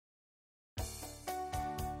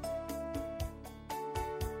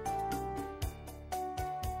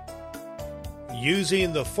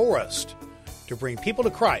using the forest to bring people to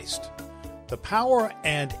Christ, the power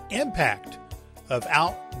and impact of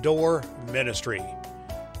outdoor ministry,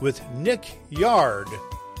 with Nick Yarde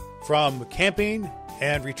from Camping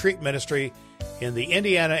and Retreat Ministry in the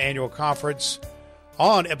Indiana Annual Conference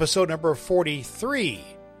on episode number 43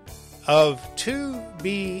 of To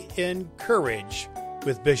Be Encouraged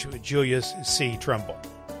with Bishop Julius C. Trimble.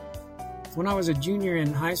 When I was a junior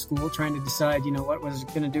in high school trying to decide, what was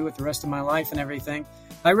going to do with the rest of my life and everything,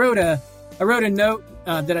 I wrote a note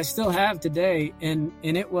that I still have today, and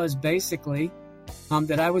it was basically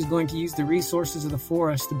that I was going to use the resources of the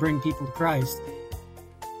forest to bring people to Christ.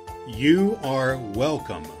 You are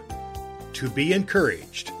welcome to Be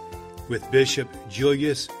Encouraged with Bishop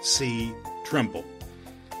Julius C. Trimble.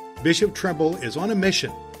 Bishop Trimble is on a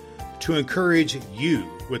mission to encourage you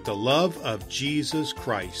with the love of Jesus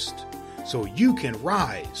Christ so you can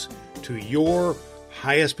rise to your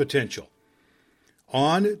highest potential.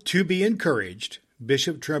 On To Be Encouraged,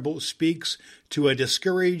 Bishop Trimble speaks to a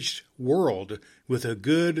discouraged world with a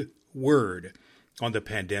good word on the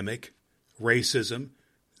pandemic, racism,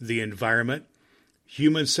 the environment,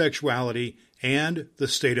 human sexuality, and the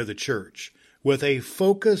state of the church, with a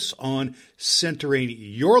focus on centering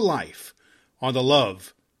your life on the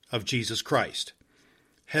love of Jesus Christ.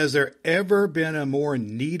 Has there ever been a more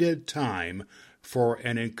needed time for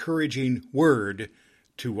an encouraging word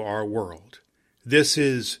to our world? This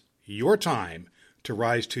is your time to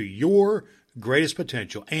rise to your greatest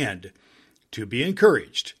potential and to be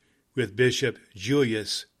encouraged with Bishop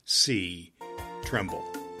Julius C. Trimble.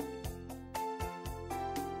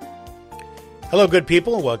 Hello, good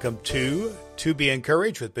people, and welcome to Be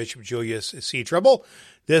Encouraged with Bishop Julius C. Trimble.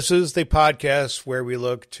 This is the podcast where we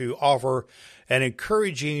look to offer an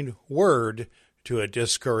encouraging word to a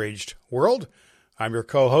discouraged world. I'm your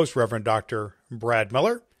co-host, Reverend Dr. Brad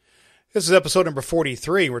Miller. This is episode number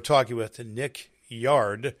 43. We're talking with Nick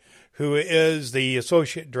Yarde, who is the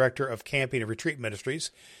Associate Director of Camping and Retreat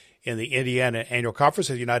Ministries in the Indiana Annual Conference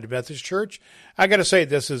of the United Methodist Church. I got to say,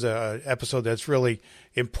 this is an episode that's really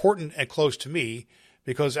important and close to me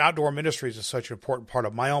because outdoor ministries is such an important part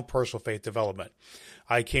of my own personal faith development.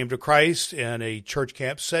 I came to Christ in a church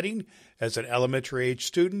camp setting as an elementary age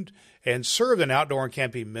student and served in outdoor and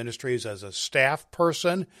camping ministries as a staff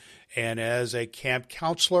person and as a camp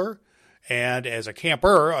counselor and as a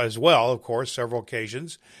camper as well, of course, several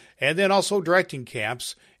occasions, and then also directing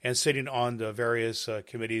camps and sitting on the various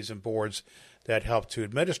committees and boards that help to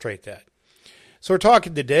administrate that. So we're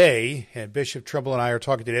talking today, and Bishop Trimble and I are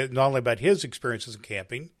talking today not only about his experiences in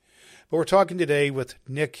camping, but we're talking today with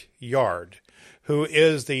Nick Yarde, who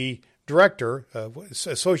is the director,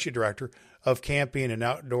 associate director of Camping and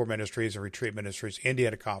Outdoor Ministries and Retreat Ministries,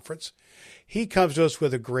 Indiana Conference. He comes to us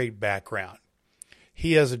with a great background.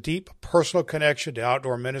 He has a deep personal connection to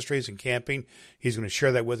outdoor ministries and camping. He's going to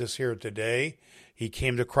share that with us here today. He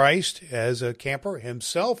came to Christ as a camper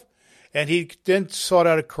himself, and he then sought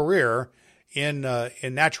out a career in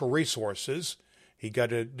natural resources. He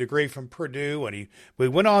got a degree from Purdue, and we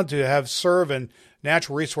went on to serve in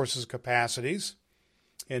natural resources capacities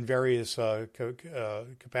in various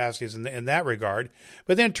capacities in that regard,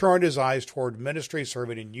 but then turned his eyes toward ministry,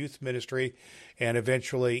 serving in youth ministry, and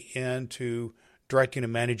eventually into directing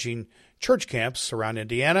and managing church camps around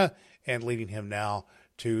Indiana, and leading him now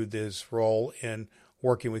to this role in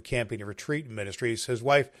working with Camping and Retreat Ministries. His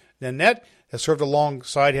wife, Nanette, has served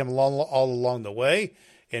alongside him all along the way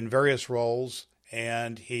in various roles,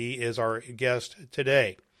 and he is our guest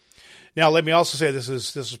today. Now, let me also say this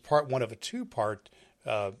is part one of a two-part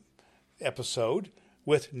episode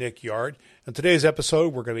with Nick Yarde. In today's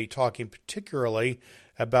episode, we're going to be talking particularly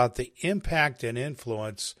about the impact and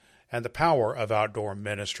influence and the power of outdoor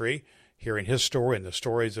ministry, hearing his story and the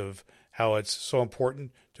stories of how it's so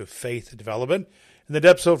important to faith development. And then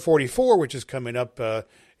episode 44, which is coming up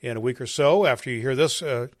in a week or so after you hear this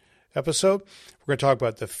episode, we're going to talk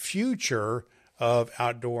about the future of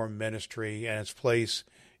outdoor ministry and its place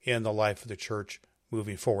in the life of the church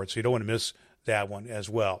moving forward. So you don't want to miss that one as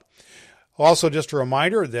well. Also, just a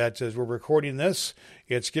reminder that as we're recording this,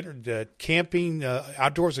 it's getting camping,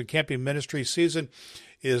 outdoors and camping ministry season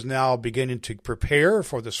is now beginning to prepare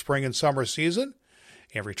for the spring and summer season.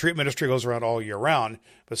 And retreat ministry goes around all year round,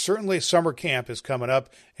 but certainly summer camp is coming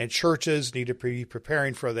up, and churches need to be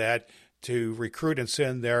preparing for that to recruit and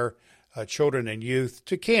send their children and youth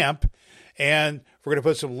to camp. And we're going to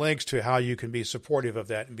put some links to how you can be supportive of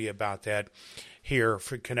that and be about that here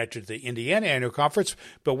for connected to the Indiana Annual Conference.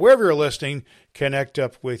 But wherever you're listening, connect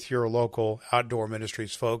up with your local outdoor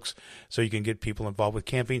ministries folks so you can get people involved with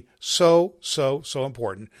camping. So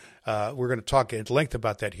important. We're going to talk at length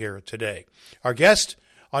about that here today. Our guest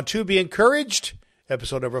on To Be Encouraged,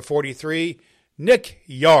 episode number 43, Nick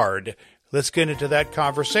Yarde. Let's get into that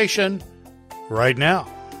conversation right now.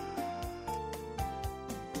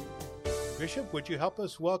 Bishop, would you help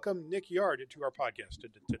us welcome Nick Yarde to our podcast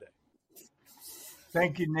today?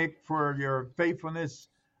 Thank you, Nick, for your faithfulness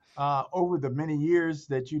over the many years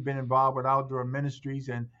that you've been involved with outdoor ministries,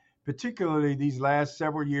 and particularly these last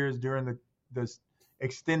several years during the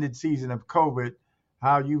extended season of COVID,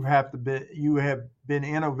 how you have been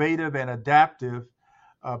innovative and adaptive,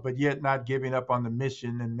 but yet not giving up on the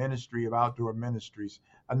mission and ministry of outdoor ministries.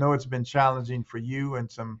 I know it's been challenging for you and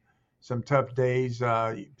some tough days,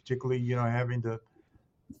 particularly, having to,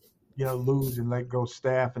 lose and let go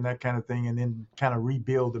staff and that kind of thing, and then kind of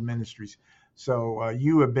rebuild the ministries. So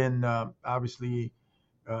you have been obviously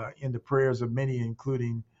in the prayers of many,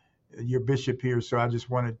 including your bishop here. So I just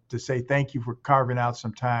wanted to say thank you for carving out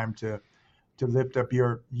some time to lift up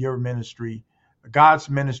your ministry, God's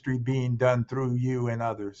ministry being done through you and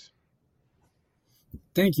others.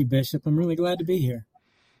 Thank you, Bishop. I'm really glad to be here.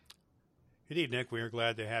 Indeed, Nick, we are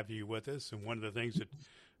glad to have you with us. And one of the things that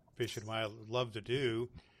Bishop and I love to do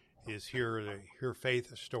is hear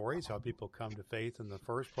faith stories, how people come to faith in the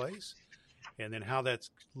first place, and then how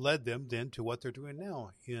that's led them then to what they're doing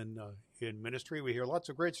now in ministry. We hear lots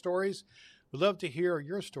of great stories. We'd love to hear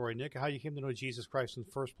your story, Nick, how you came to know Jesus Christ in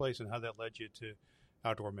the first place and how that led you to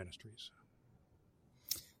outdoor ministries.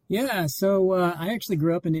 Yeah, so I actually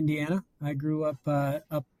grew up in Indiana. I grew up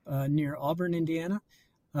near Auburn, Indiana.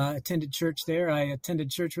 Attended church there. I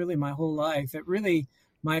attended church really my whole life.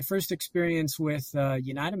 My first experience with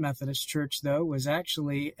United Methodist Church, though, was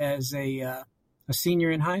actually as a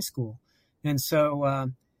senior in high school. And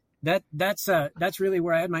so that's really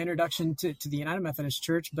where I had my introduction to the United Methodist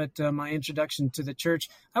Church. But my introduction to the church,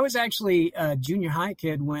 I was actually a junior high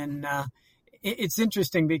kid when it's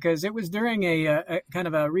interesting because it was during a kind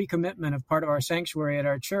of a recommitment of part of our sanctuary at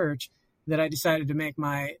our church that I decided to make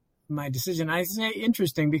my decision. I say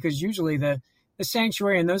interesting because usually the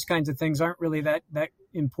sanctuary and those kinds of things aren't really that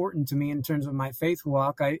important to me in terms of my faith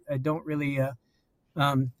walk. I don't really,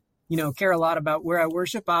 care a lot about where I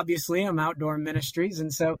worship. Obviously, I'm outdoor ministries.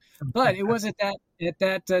 And so, but it was at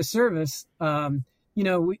that service,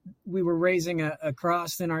 we were raising a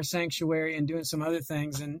cross in our sanctuary and doing some other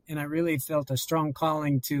things. And I really felt a strong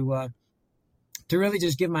calling to really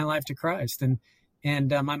just give my life to Christ. And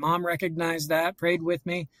my mom recognized that, prayed with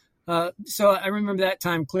me. So I remember that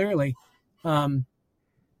time clearly.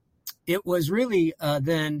 It was really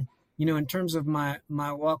then, in terms of my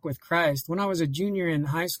walk with Christ, when I was a junior in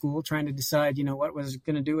high school, trying to decide, what was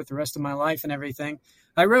going to do with the rest of my life and everything,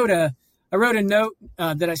 I wrote a note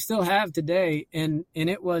that I still have today, and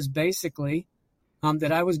it was basically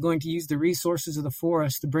that I was going to use the resources of the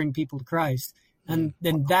forest to bring people to Christ, and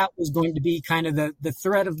then that was going to be kind of the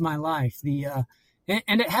thread of my life.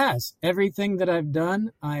 And it has. Everything that I've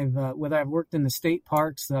done, whether I've worked in the state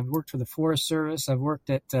parks, I've worked for the Forest Service, I've worked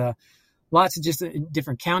at lots of just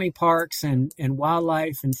different county parks and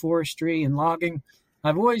wildlife and forestry and logging.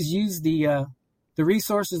 I've always used the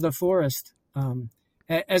resources of the forest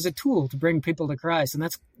as a tool to bring people to Christ, and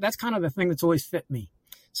that's kind of the thing that's always fit me.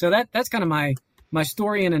 So that's kind of my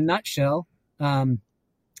story in a nutshell.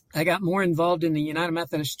 I got more involved in the United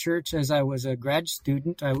Methodist Church as I was a grad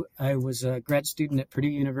student. I was a grad student at Purdue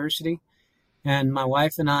University, and my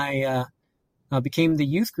wife and I became the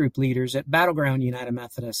youth group leaders at Battleground United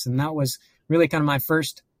Methodist, and that was really kind of my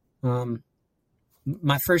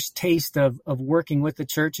first taste of working with the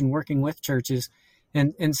church and working with churches.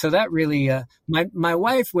 And so that really, my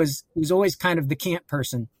wife was always kind of the camp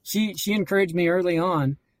person. She encouraged me early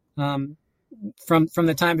on, from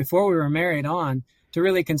the time before we were married on, to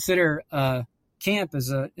really consider camp as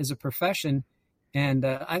a profession. And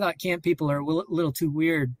I thought camp people are a little too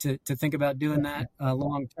weird to think about doing that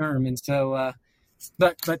long term. And so,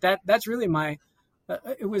 but that's really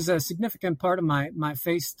it was a significant part of my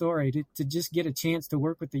faith story to just get a chance to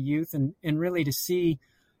work with the youth and really to see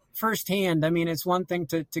firsthand. I mean, it's one thing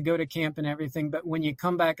to go to camp and everything, but when you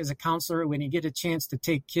come back as a counselor, when you get a chance to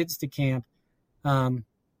take kids to camp, man,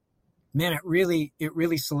 it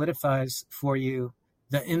really solidifies for you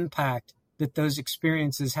the impact that those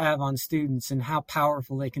experiences have on students and how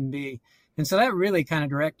powerful they can be. And so that really kind of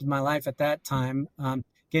directed my life at that time.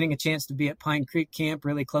 getting a chance to be at Pine Creek Camp,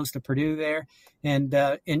 really close to Purdue there, and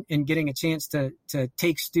getting a chance to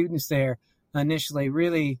take students there initially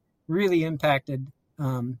really impacted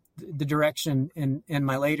the direction and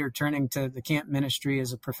my later turning to the camp ministry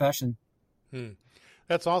as a profession.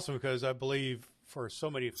 That's awesome, because I believe for so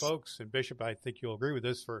many folks, and Bishop, I think you'll agree with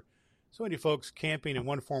this, for so many folks, camping in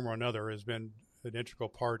one form or another has been an integral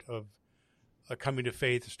part of a coming to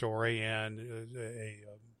faith story and a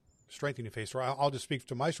strengthening faith story. I'll just speak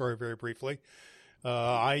to my story very briefly.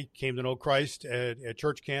 I came to know Christ at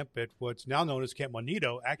church camp at what's now known as Camp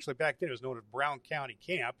Monito. Actually, back then it was known as Brown County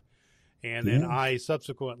Camp. And then I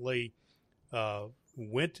subsequently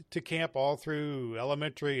went to camp all through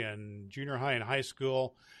elementary and junior high and high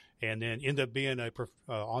school, and then ended up being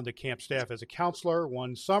on the camp staff as a counselor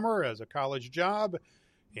one summer as a college job,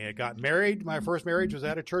 and got married. My first marriage was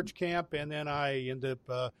at a church camp, and then I ended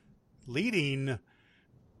up leading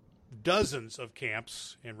dozens of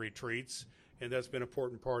camps and retreats, and that's been an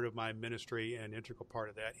important part of my ministry and integral part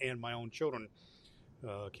of that, and my own children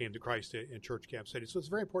came to Christ in church camp setting. So it's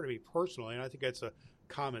very important to me personally, and I think that's a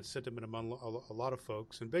common sentiment among a lot of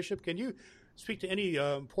folks. And Bishop, can you speak to any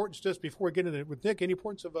importance, just before we get into it with Nick, any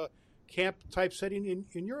importance of a camp type setting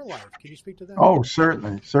in your life? Can you speak to that? Oh,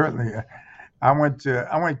 certainly. I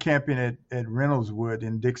went camping at Reynoldswood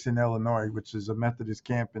in Dixon, Illinois, which is a Methodist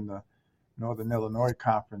camp in the Northern Illinois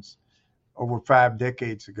Conference, over 5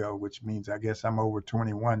 decades ago, which means I guess I'm over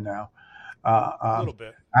 21 now. A little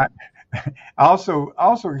bit. I also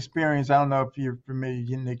experienced, I don't know if you're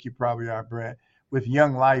familiar, Nick, you probably are, Brad, with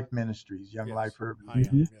Young Life Ministries, Young Life Urban.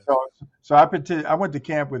 Yes. So I went to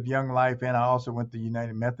camp with Young Life, and I also went to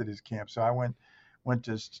United Methodist Camp. So I went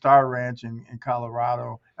to Star Ranch in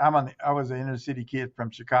Colorado. I was an inner city kid from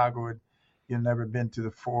Chicago. You've never been to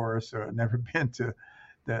the forest or never been to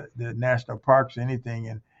the national parks or anything,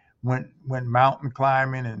 and went mountain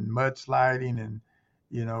climbing and mudsliding and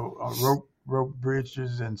rope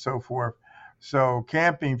bridges and so forth. So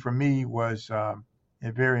camping for me was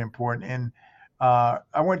very important. And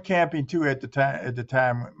I went camping too at the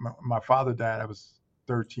time my father died. I was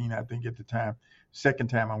 13, I think, at the time. Second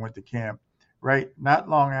time I went to camp, right? Not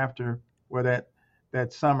long after,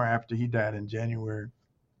 that summer after he died in January,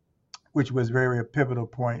 which was a pivotal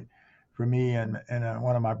point for me and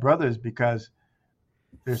one of my brothers, because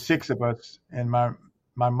there's 6 of us, and my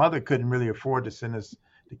mother couldn't really afford to send us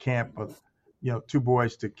to camp, 2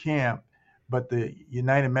 boys to camp. But the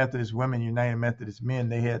United Methodist Women, United Methodist Men,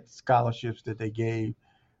 they had scholarships that they gave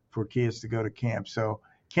for kids to go to camp. So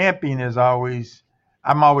camping is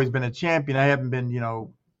I'm always been a champion. I haven't been,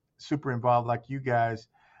 super involved like you guys,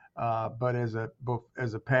 but both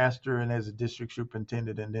as a pastor and as a district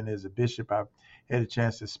superintendent, and then as a bishop, I've had a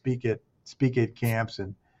chance to speak at camps,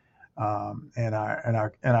 and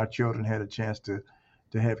our children had a chance to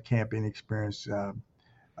have camping experience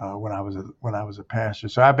when I was a pastor.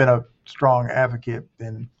 So I've been a strong advocate.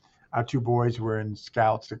 And our 2 boys were in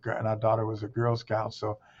Scouts, and our daughter was a Girl Scout.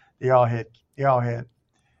 So they all had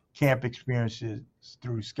camp experiences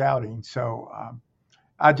through scouting. So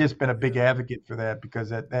I've just been a big advocate for that, because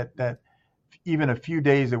that even a few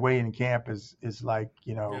days away in camp is like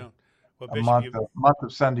Well, a Bishop, month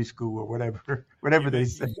of Sunday school or whatever they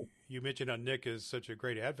say. You mentioned how Nick is such a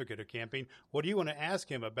great advocate of camping. What do you want to ask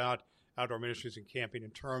him about outdoor ministries and camping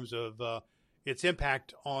in terms of its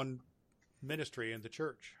impact on ministry in the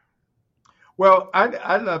church? Well,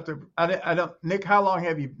 I'd love to. I don't, Nick. How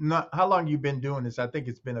long you been doing this? I think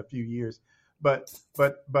it's been a few years, but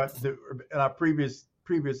in our previous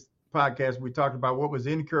podcast we talked about what was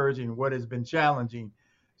encouraging and what has been challenging.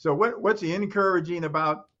 So what's encouraging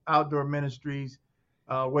about outdoor ministries?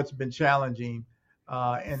 What's been challenging?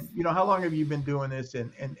 And how long have you been doing this?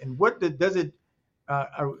 And what does it?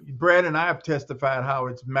 Brad and I have testified how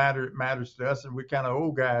it matters to us, and we're kind of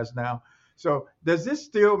old guys now. So does this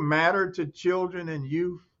still matter to children and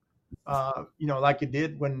youth, like it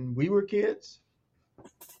did when we were kids?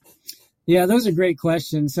 Yeah, those are great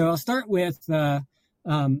questions. So I'll start with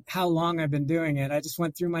how long I've been doing it. I just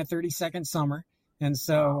went through my 32nd summer. And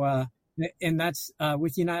so, and that's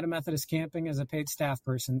with United Methodist Camping as a paid staff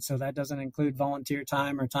person. So that doesn't include volunteer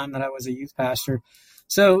time or time that I was a youth pastor.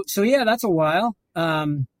 So yeah, that's a while.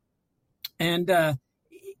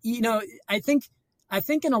 I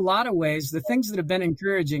think in a lot of ways, the things that have been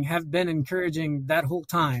encouraging that whole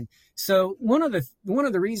time. So one of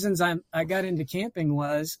the reasons I got into camping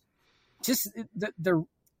was just the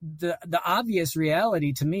obvious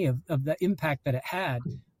reality to me of the impact that it had.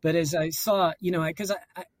 But as I saw, because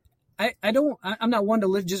I'm not one to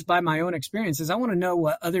live just by my own experiences. I want to know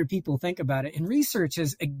what other people think about it. And research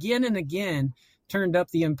has again and again turned up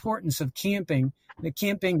the importance of camping, the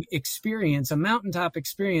camping experience, a mountaintop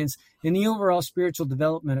experience in the overall spiritual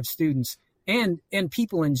development of students and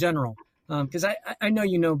people in general. Because I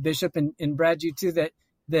know, Bishop, and Brad, you too, that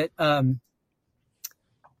that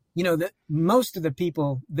most of the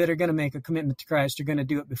people that are going to make a commitment to Christ are going to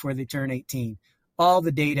do it before they turn 18. All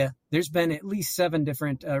the data, there's been at least 7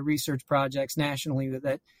 different research projects nationally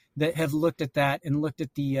that have looked at that and looked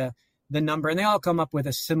at the number, and they all come up with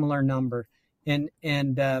a similar number. And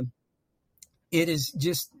it is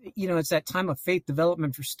just, it's that time of faith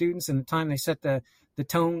development for students and the time they set the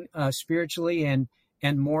tone spiritually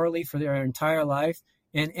and morally for their entire life.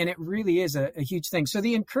 And it really is a huge thing. So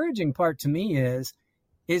the encouraging part to me is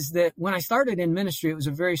that when I started in ministry, it was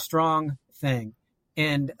a very strong thing.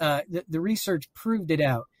 And the research proved it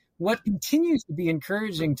out. What continues to be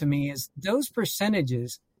encouraging to me is those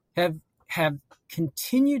percentages have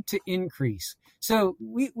continued to increase. So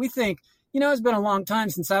we think, it's been a long time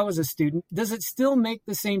since I was a student. Does it still make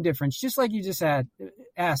the same difference? Just like you just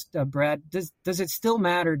asked, Brad, does it still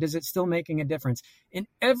matter? Does it still making a difference? In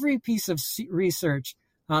every piece of research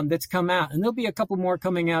that's come out, and there'll be a couple more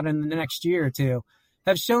coming out in the next year or two,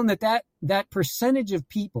 have shown that percentage of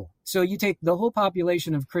people. So you take the whole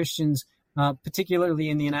population of Christians, particularly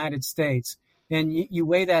in the United States, and you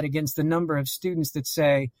weigh that against the number of students that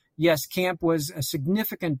say, yes, camp was a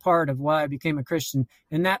significant part of why I became a Christian,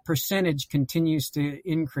 and that percentage continues to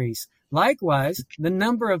increase. Likewise, the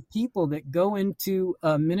number of people that go into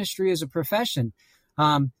ministry as a profession,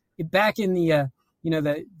 back in the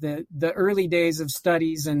early days of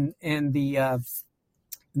studies and the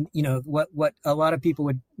what a lot of people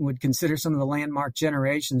would consider some of the landmark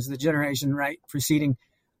generations, the generation right preceding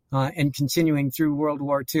and continuing through World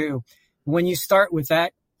War II. When you start with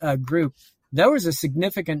that group, there was a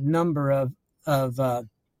significant number of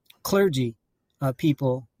clergy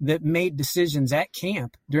people that made decisions at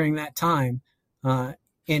camp during that time,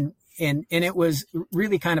 and it was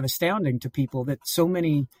really kind of astounding to people that so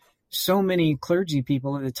many clergy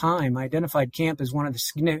people at the time identified camp as one of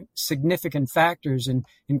the significant factors in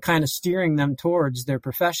kind of steering them towards their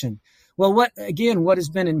profession. Well, what has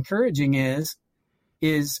been encouraging is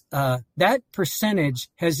that percentage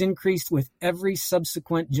has increased with every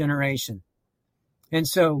subsequent generation. And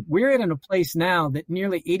so we're in a place now that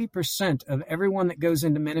nearly 80% of everyone that goes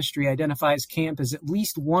into ministry identifies camp as at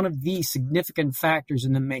least one of the significant factors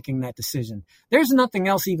in them making that decision. There's nothing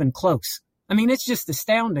else even close. I mean, it's just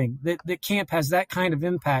astounding that camp has that kind of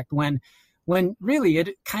impact when really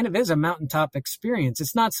it kind of is a mountaintop experience.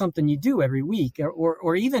 It's not something you do every week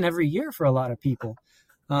or even every year for a lot of people.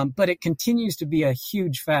 But it continues to be a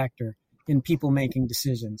huge factor in people making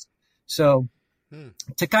decisions. So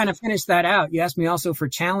to kind of finish that out, you asked me also for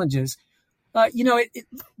challenges.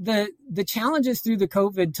 The challenges through the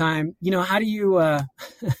COVID time, how do you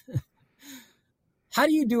how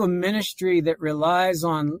do you do a ministry that relies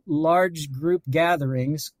on large group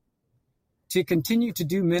gatherings to continue to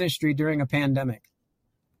do ministry during a pandemic?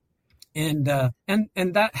 And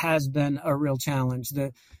that has been a real challenge.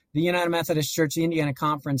 The United Methodist Church, the Indiana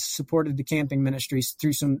Conference, supported the camping ministries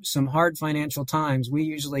through some hard financial times. We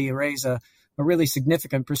usually raise a really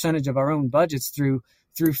significant percentage of our own budgets through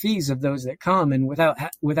fees of those that come. And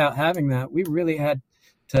without having that, we really had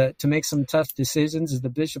to make some tough decisions, as the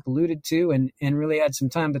bishop alluded to, and really had some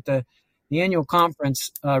time. But the annual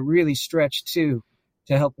conference really stretched too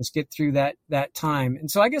to help us get through that time.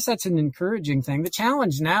 And so I guess that's an encouraging thing. The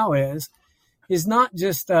challenge now is not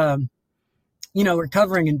just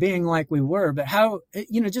recovering and being like we were, but how,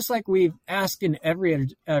 just like we've asked in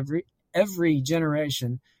every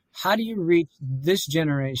generation, how do you reach this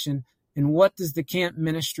generation, and what does the camp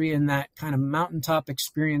ministry and that kind of mountaintop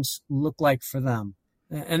experience look like for them?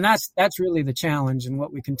 And that's really the challenge and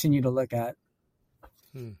what we continue to look at.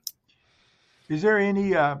 Is there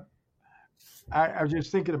any, I was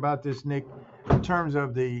just thinking about this, Nick, in terms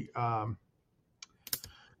of the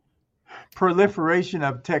proliferation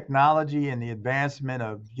of technology and the advancement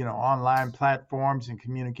of, online platforms and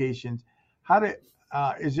communications.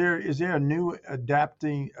 Is there a new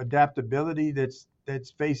adaptability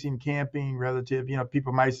that's facing camping relative?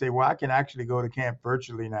 People might say, well, I can actually go to camp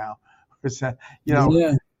virtually now.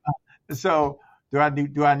 Yeah. So do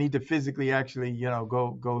I need to physically actually,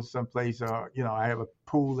 go someplace, or, I have a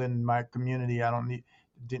pool in my community. I don't need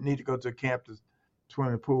to go to a camp to swim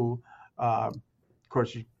in the pool. Of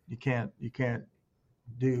course, you can't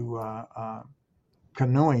do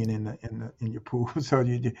canoeing in your pool, so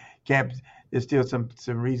you can't. There's still some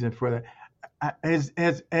reason for that. As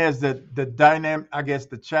the dynamic, I guess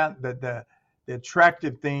the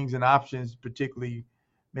attractive things and options, particularly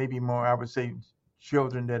maybe more, I would say,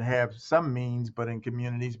 children that have some means, but in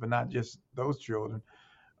communities, but not just those children.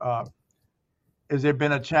 Uh, has there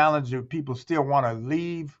been a challenge of people still want to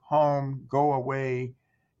leave home, go away,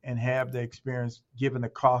 and have the experience given the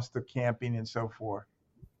cost of camping and so forth?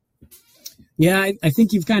 Yeah, I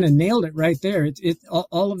think you've kind of nailed it right there.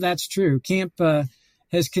 All of that's true. Camp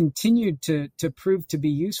has continued to prove to be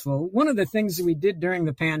useful. One of the things that we did during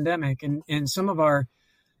the pandemic, and some of our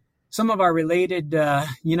related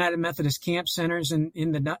United Methodist camp centers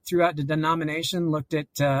throughout the denomination looked at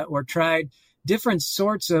or tried different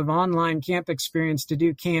sorts of online camp experience to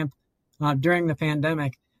do camp during the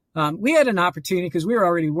pandemic. We had an opportunity because we were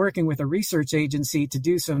already working with a research agency to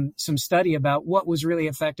do some study about what was really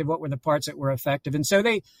effective, what were the parts that were effective. And so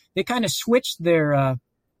they kind of switched their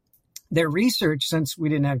research since we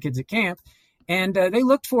didn't have kids at camp. And they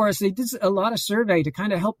looked for us. They did a lot of survey to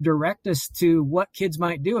kind of help direct us to what kids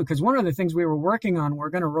might do. Because one of the things we were working on, we're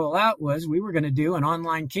going to roll out was we were going to do an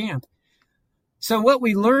online camp. So what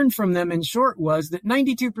we learned from them in short was that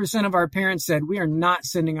 92% of our parents said we are not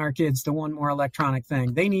sending our kids to one more electronic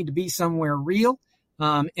thing. They need to be somewhere real,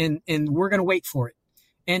 and we're going to wait for it.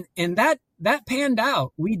 And that panned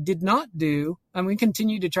out. We did not do, and we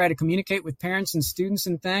continued to try to communicate with parents and students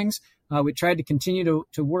and things. We tried to continue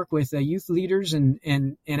to work with youth leaders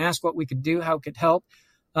and ask what we could do, how it could help.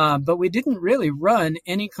 But we didn't really run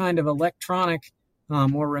any kind of electronic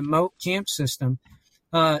or remote camp system.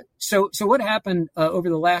 So what happened over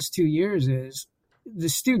the last 2 years is the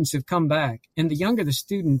students have come back, and the younger the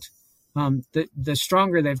student, the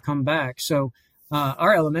stronger they've come back. So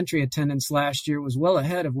our elementary attendance last year was well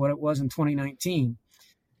ahead of what it was in 2019.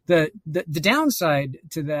 The downside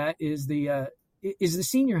to that is the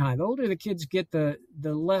senior high. The older the kids get, the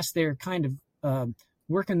less they're kind of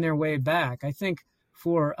working their way back. I think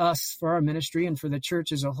for us, for our ministry, and for the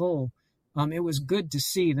church as a whole, it was good to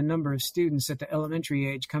see the number of students at the elementary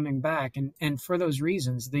age coming back. And for those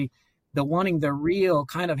reasons, the wanting the real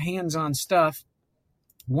kind of hands-on stuff,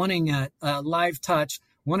 wanting a live touch,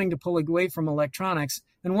 wanting to pull away from electronics,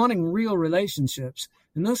 and wanting real relationships.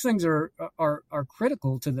 And those things are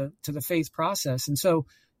critical to the faith process. And so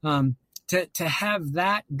to have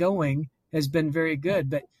that going has been very good.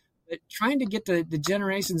 But trying to get the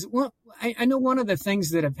generations, well, I know one of the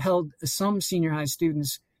things that have held some senior high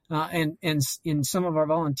students and in some of our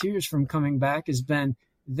volunteers from coming back has been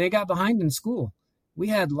they got behind in school. We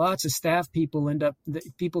had lots of staff people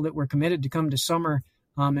people that were committed to come to summer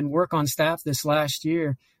and work on staff this last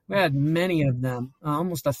year. We had many of them,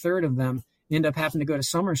 almost a third of them, end up having to go to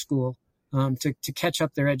summer school to catch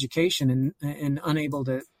up their education and unable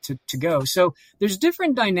to go. So there's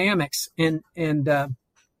different dynamics, and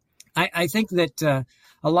I think that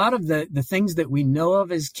a lot of the things that we know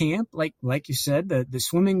of as camp, like you said, the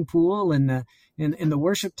swimming pool and the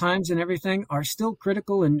worship times and everything are still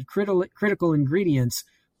critical ingredients.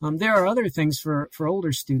 There are other things for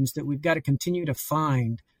older students that we've got to continue to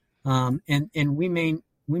find, and we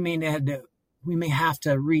may have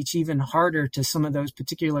to reach even harder to some of those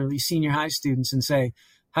particularly senior high students and say,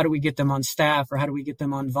 how do we get them on staff, or how do we get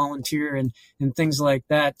them on volunteer and things like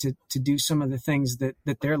that to do some of the things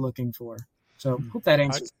that they're looking for. So hope that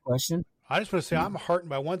answers the question. I just want to say I'm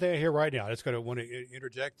heartened by one thing I hear right now. I just want to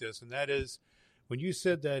interject this, and that is when you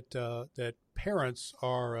said that parents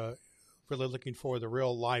are really looking for the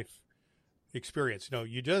real life experience.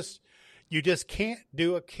 You just can't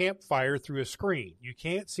do a campfire through a screen. You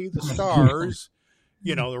can't see the stars,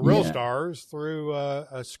 the real stars through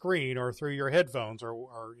a screen or through your headphones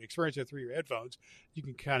or experience it through your headphones. You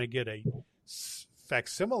can kind of get a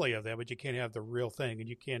facsimile of that, but you can't have the real thing, and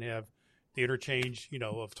you can't have the interchange,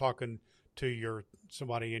 of talking to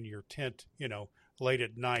somebody in your tent, late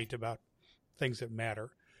at night about things that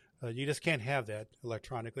matter. You just can't have that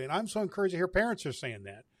electronically. And I'm so encouraged to hear parents are saying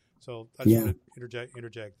that. So I just want to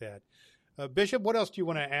interject that. Bishop, what else do you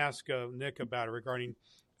want to ask Nick about regarding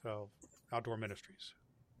outdoor ministries?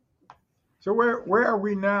 So where are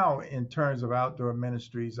we now in terms of outdoor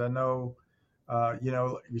ministries? I know,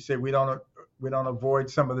 you say we don't avoid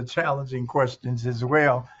some of the challenging questions as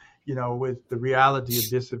well, with the reality of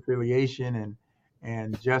disaffiliation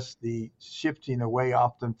and just the shifting away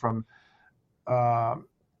often from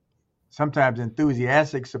sometimes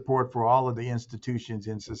enthusiastic support for all of the institutions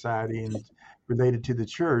in society and related to the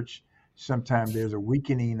church. Sometimes there's a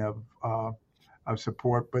weakening of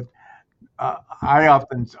support, but I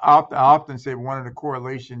often say one of the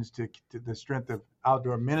correlations to the strength of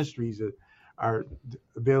outdoor ministries are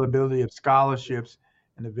availability of scholarships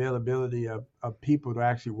and availability of people to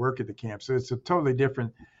actually work at the camp. So it's a totally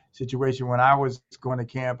different situation. When I was going to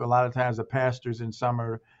camp, a lot of times the pastors in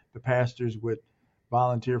summer, the pastors would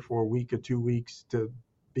volunteer for a week or 2 weeks to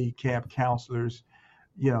be camp counselors.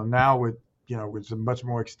 Now with a much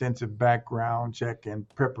more extensive background check and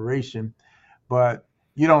preparation, but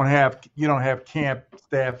you don't have camp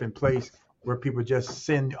staff in place where people just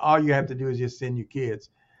send. All you have to do is just send your kids.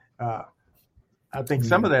 I think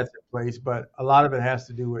some of that's in place, but a lot of it has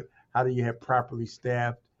to do with how do you have properly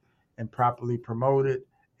staffed and properly promoted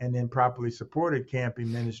and then properly supported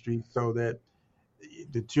camping ministry so that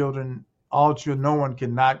the children, no one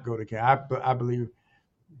cannot go to camp. I believe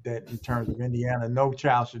that in terms of Indiana, no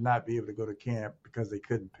child should not be able to go to camp because they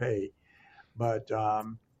couldn't pay. But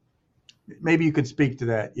maybe you could speak to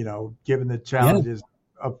that, given the challenges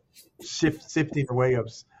of sifting away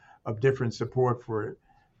of different support for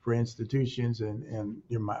institutions. And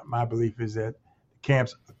my belief is that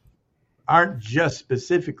camps aren't just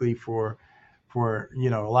specifically for a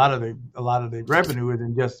lot of the revenue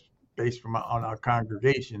isn't just based on our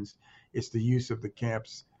congregations. It's the use of the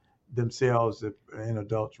camps themselves and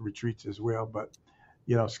adult retreats as well. But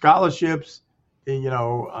scholarships,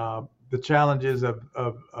 the challenges of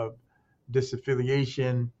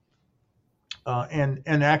disaffiliation,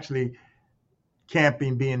 and actually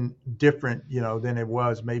camping being different, than it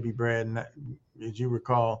was maybe, Brad, and as you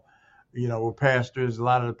recall, we're pastors. A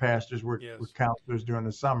lot of the pastors were counselors during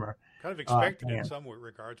the summer. Kind of expected in some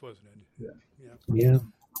regards, wasn't it? Yeah.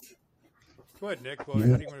 Go ahead, Nick. Well, how do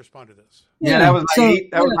you want to respond to this? Yeah, that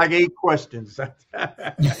was like 8 questions.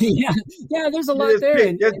 yeah. There's a lot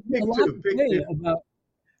there. Just pick two.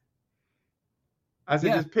 I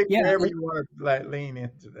said, just pick wherever you want to lean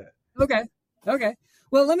into that. Okay.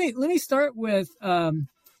 Well, let me start with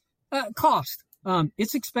cost.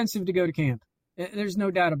 It's expensive to go to camp. There's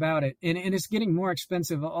no doubt about it, and it's getting more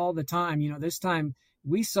expensive all the time. This time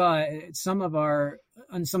we saw on some of our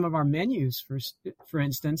menus, for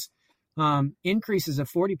instance, increases of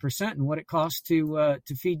 40% in what it costs to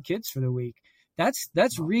feed kids for the week.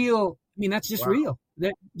 That's real. I mean, that's just real.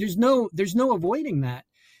 There's no avoiding that.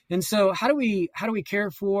 And so how do we care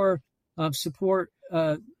for, support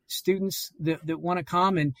students that want to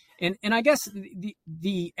come? And I guess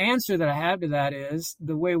the answer that I have to that is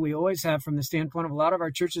the way we always have, from the standpoint of a lot of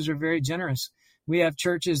our churches are very generous. We have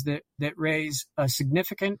churches that raise a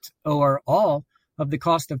significant or all of the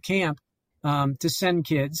cost of camp to send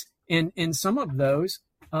kids. And some of those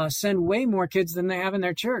send way more kids than they have in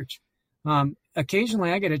their church.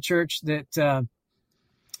 Occasionally I get a church that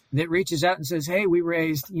reaches out and says, hey, we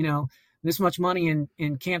raised, this much money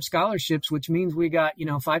in camp scholarships, which means we got,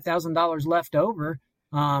 $5,000 left over.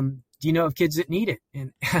 Do you know of kids that need it?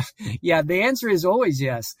 And yeah, the answer is always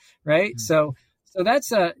yes. Right. Mm-hmm. So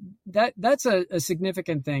that's a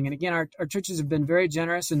significant thing. And again, our churches have been very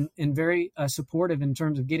generous and very supportive in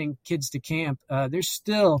terms of getting kids to camp. There's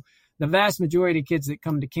still the vast majority of kids that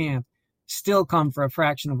come to camp still come for a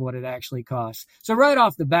fraction of what it actually costs. So right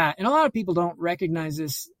off the bat, and a lot of people don't recognize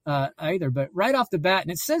this either, but right off the bat,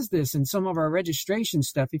 and it says this in some of our registration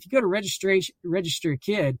stuff, if you go to register a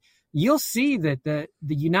kid, you'll see that the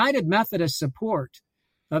United Methodist support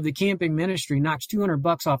of the camping ministry knocks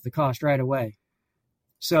 $200 off the cost right away.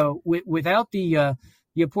 So without the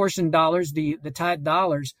apportioned dollars, the tithe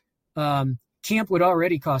dollars, camp would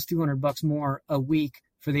already cost $200 more a week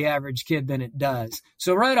for the average kid than it does.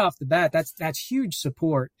 So right off the bat, that's huge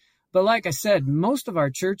support. But like I said, most of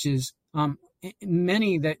our churches,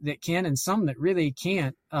 many that can and some that really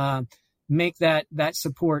can't, make that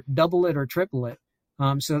support double it or triple it.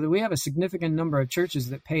 So that we have a significant number of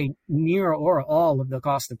churches that pay near or all of the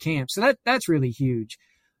cost of camp. So that's really huge.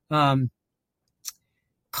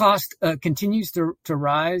 Cost continues to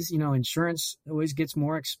rise. Insurance always gets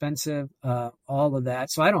more expensive, all of that.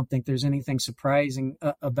 So I don't think there's anything surprising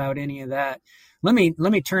about any of that. Let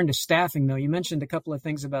me turn to staffing, though. You mentioned a couple of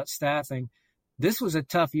things about staffing. This was a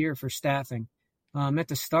tough year for staffing. At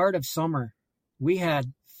the start of summer, we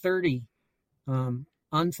had 30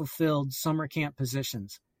 unfulfilled summer camp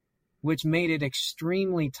positions, which made it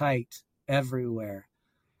extremely tight everywhere.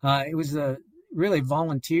 It was really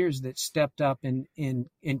volunteers that stepped up and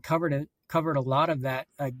covered a lot of that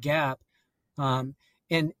gap. And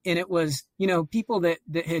it was, people that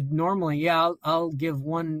had normally, I'll give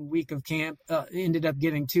 1 week of camp, ended up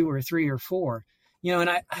giving 2 or 3 or 4, and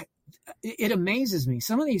it amazes me.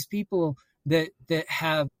 Some of these people that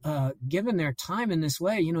have given their time in this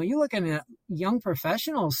way, you're looking at young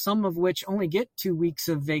professionals, some of which only get 2 weeks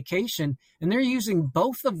of vacation, and they're using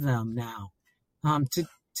both of them now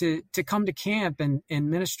to come to camp and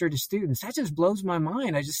minister to students. That just blows my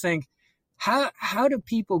mind. I just think, how do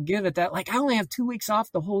people give it that? Like, I only have 2 weeks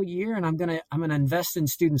off the whole year, and I'm gonna invest in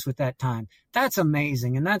students with that time. That's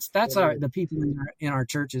amazing, and that's the people in our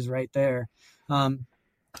churches right there.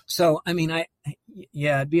 So, I mean,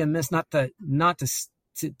 it'd be amiss not to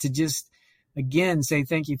just again say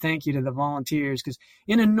thank you to the volunteers, because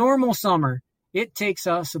in a normal summer, it takes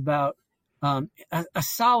us about a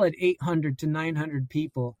solid 800 to 900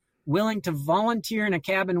 people willing to volunteer in a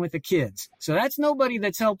cabin with the kids. So that's nobody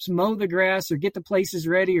that helps mow the grass or get the places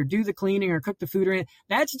ready or do the cleaning or cook the food or anything.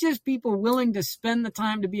 That's just people willing to spend the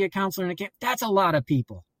time to be a counselor in a camp. That's a lot of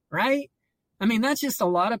people, right? I mean, that's just a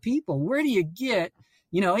lot of people. Where do you get,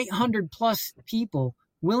 800 plus people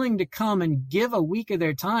willing to come and give a week of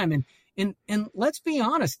their time? And let's be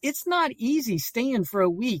honest, it's not easy staying for a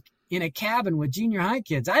week in a cabin with junior high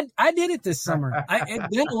kids. I did it this summer.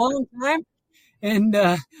 It's been a long time. And,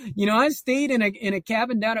 I stayed in a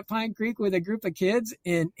cabin down at Pine Creek with a group of kids,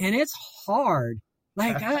 and it's hard.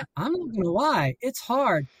 Like, I'm not going to lie. It's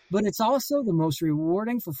hard, but it's also the most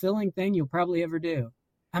rewarding, fulfilling thing you'll probably ever do.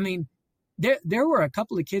 I mean, there were a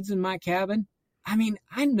couple of kids in my cabin. I mean,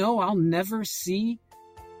 I know I'll never see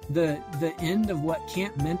the end of what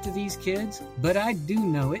camp meant to these kids, but I do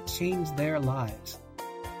know it changed their lives.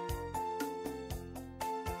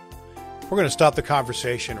 We're going to stop the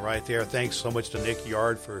conversation right there. Thanks so much to Nick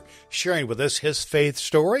Yarde for sharing with us his faith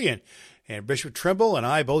story. And Bishop Trimble and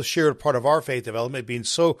I both shared part of our faith development, being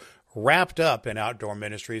so wrapped up in outdoor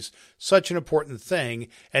ministries, such an important thing.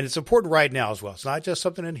 And it's important right now as well. It's not just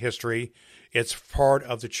something in history. It's part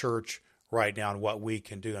of the church right now and what we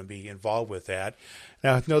can do and be involved with that.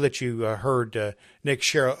 Now, I know that you heard Nick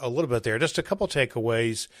share a little bit there. Just a couple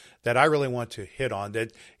takeaways that I really want to hit on.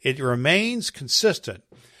 That it remains consistent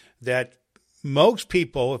that most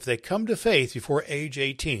people, if they come to faith before age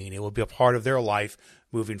 18, it will be a part of their life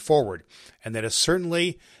moving forward. And that is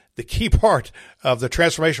certainly the key part of the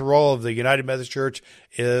transformation role of the United Methodist Church,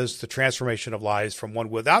 is the transformation of lives from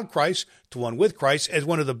one without Christ to one with Christ. As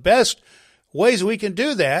one of the best ways we can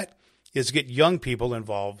do that is to get young people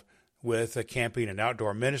involved with camping and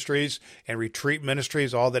outdoor ministries and retreat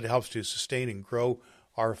ministries, all that helps to sustain and grow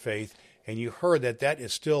our faith. And you heard that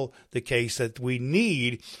is still the case, that we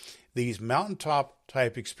need these mountaintop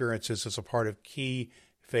type experiences as a part of key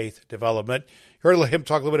faith development. You heard him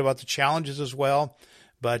talk a little bit about the challenges as well,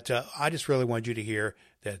 but I just really want you to hear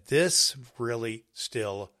that this really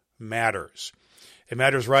still matters. It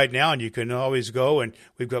matters right now, and you can always go, and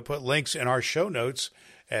we've got put links in our show notes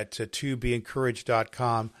at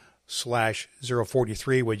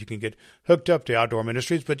tobeeencouraged.com/043, where you can get hooked up to outdoor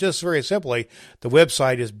ministries. But just very simply, the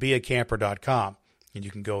website is beacamper.com, and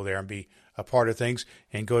you can go there and be a part of things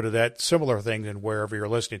and go to that similar thing and wherever you're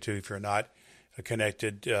listening to, if you're not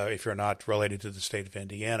connected, if you're not related to the state of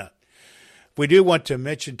Indiana. We do want to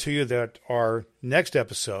mention to you that our next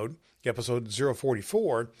episode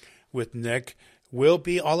 044 with Nick, will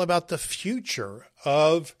be all about the future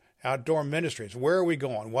of outdoor ministries. Where are we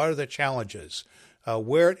going? What are the challenges?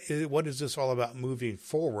 What is this all about moving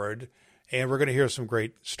forward? And we're going to hear some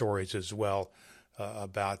great stories as well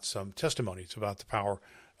about some testimonies about the power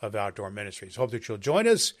of outdoor ministries. Hope that you'll join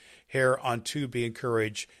us here on To Be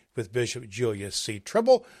Encouraged with Bishop Julius C.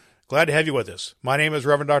 Trimble. Glad to have you with us. My name is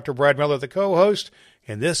Reverend Dr. Brad Miller, the co-host,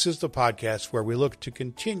 and this is the podcast where we look to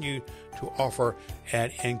continue to offer an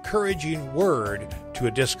encouraging word to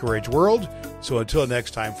a discouraged world. So until next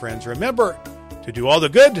time, friends, remember to do all the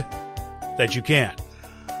good that you can.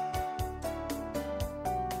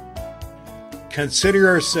 Consider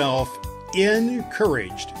yourself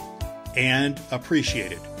encouraged and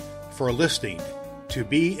appreciated for listening to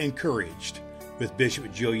Be Encouraged with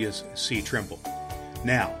Bishop Julius C. Trimble.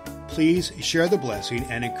 Now, please share the blessing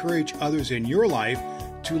and encourage others in your life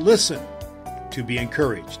to listen to Be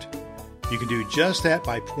Encouraged. You can do just that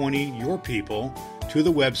by pointing your people to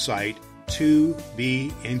the website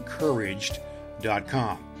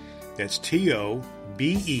tobeeencouraged.com. That's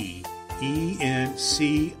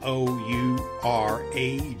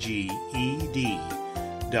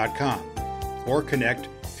TOBEENCOURAGED.com. Or connect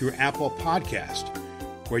through Apple Podcast,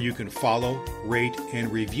 where you can follow, rate, and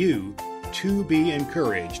review To Be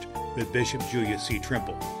Encouraged with Bishop Julius C.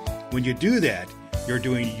 Trimble. When you do that, you're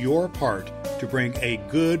doing your part to bring a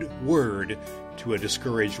good word to a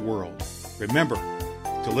discouraged world. Remember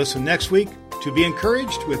to listen next week to Be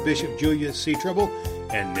Encouraged with Bishop Julius C. Trimble,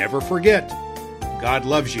 and never forget, God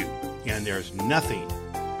loves you, and there's nothing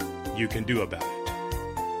you can do about it.